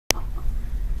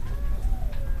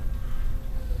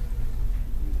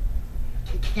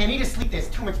can't need to sleep. There's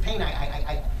too much pain.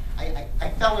 I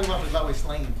fell in love with Lois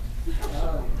Lane.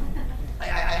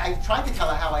 I tried to tell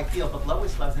her how I feel, but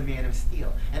Lois loves a man of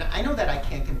steel. And I know that I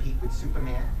can't compete with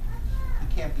Superman.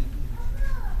 He can't be beat.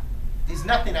 There's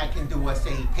nothing I can do or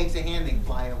say. He takes a hand and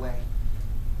fly away.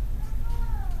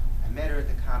 I met her at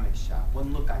the comic shop.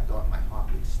 One look, I thought my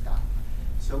heart would stop.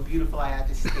 So beautiful I had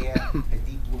to stare. Her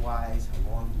deep blue eyes,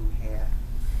 her long blue hair.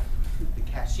 The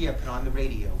cashier put on the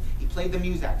radio. He played the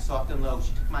music, soft and low.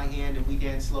 She took my hand and we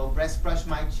danced slow. Breast brushed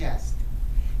my chest.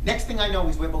 Next thing I know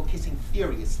is we're both kissing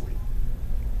furiously.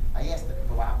 I asked her to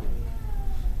go out with me.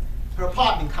 Her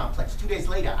apartment complex. 2 days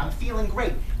later, I'm feeling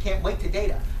great. Can't wait to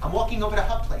date her. I'm walking over to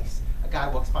her place. A guy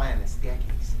walks by on the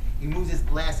staircase. He moves his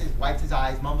glasses, wipes his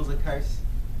eyes, mumbles a curse.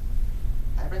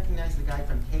 I recognize the guy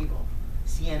from cable,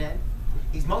 CNN.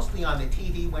 He's mostly on the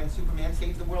TV when Superman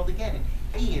saves the world again,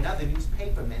 and he and other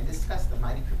newspapermen discuss the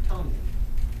mighty Kryptonian.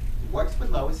 He works with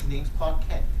Lois. His name's Clark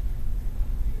Kent.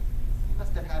 We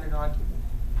must have had an argument.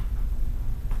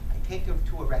 I take her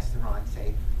to a restaurant,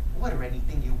 say, order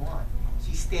anything you want.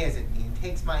 She stares at me and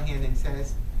takes my hand and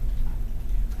says,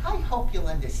 I hope you'll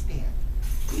understand.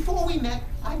 Before we met,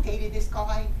 I dated this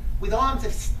guy with arms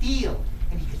of steel,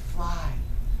 and he could fly.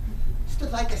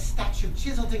 Stood like a statue,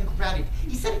 chiseled in granite.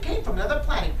 He said he came from another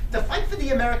planet to fight for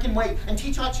the American way and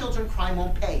teach our children crime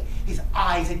won't pay. His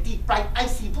eyes are deep, bright,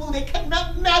 icy blue. They can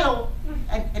melt metal.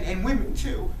 And women,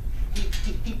 too.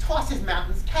 He tosses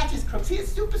mountains, catches crooks. He has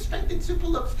super strength and super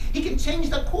looks. He can change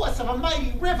the course of a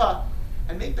mighty river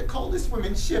and make the coldest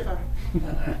women shiver.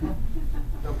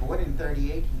 Though born in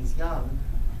 38, he's young.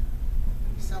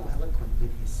 He's so eloquent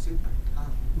with his super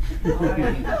tongue.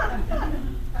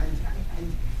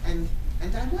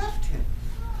 And I left him.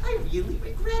 I really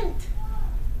regret it.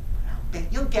 I'll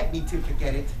bet you'll get me to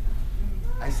forget it.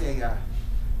 I say,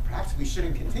 perhaps we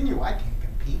shouldn't continue. I can't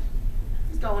compete.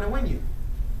 He's going to win you.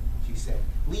 She said,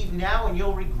 leave now and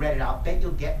you'll regret it. I'll bet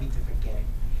you'll get me to forget it.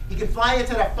 He can fly her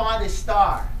to the farthest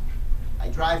star. I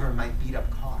drive her in my beat-up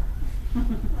car.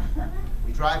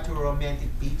 We drive to a romantic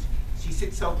beach. She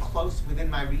sits so close within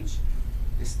my reach.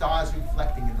 The stars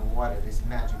reflecting in the water. This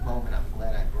magic moment, I'm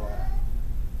glad I brought her.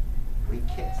 We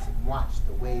kiss and watch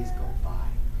the waves go by.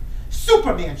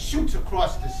 Superman shoots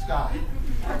across the sky.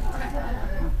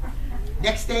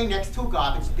 Next day, next to a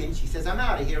garbage bin, she says, I'm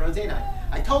out of here, Rosanna.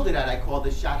 I told her that I called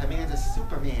the shot. Her man's a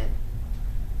Superman.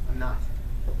 I'm not.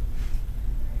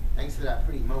 Thanks to that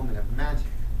pretty moment of magic.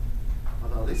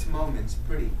 Although this moment's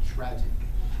pretty tragic.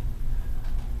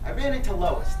 I ran into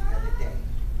Lois the other day.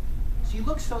 She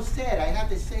looked so sad. I have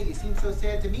to say, you seem so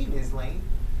sad to me, Ms. Lane.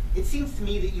 It seems to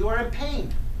me that you're in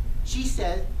pain. She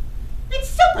said, it's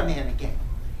Superman again.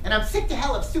 And I'm sick to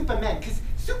hell of Superman, because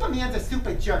Superman's a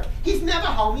super jerk. He's never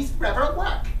home, he's forever at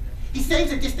work. He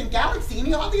saves a distant galaxy, and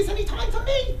he hardly has any time for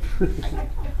me.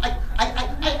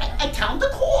 I tell him to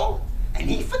call, and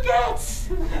he forgets.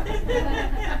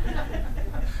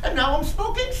 And now I'm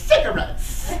smoking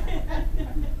cigarettes.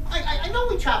 I know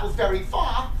he travels very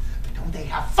far, but don't they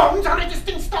have phones on a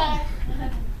distant star?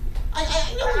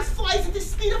 I know he flies at the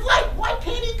speed of light. Why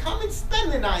can't he come and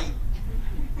spend the night?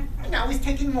 And now he's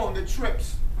taking longer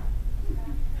trips.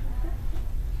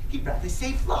 He'd rather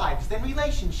save lives than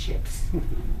relationships.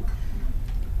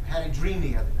 I had a dream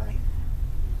the other night.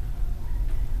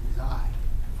 It was I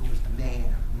who was the man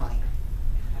of might.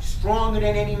 Stronger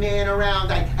than any man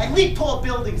around. I leaped tall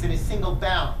buildings in a single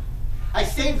bound. I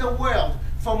saved the world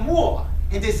from war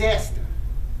and disaster.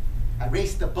 I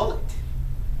raced a bullet.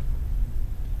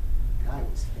 I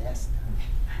was faster.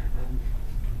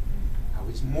 I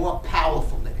was more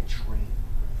powerful than a train.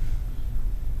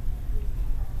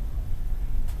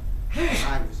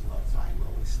 I was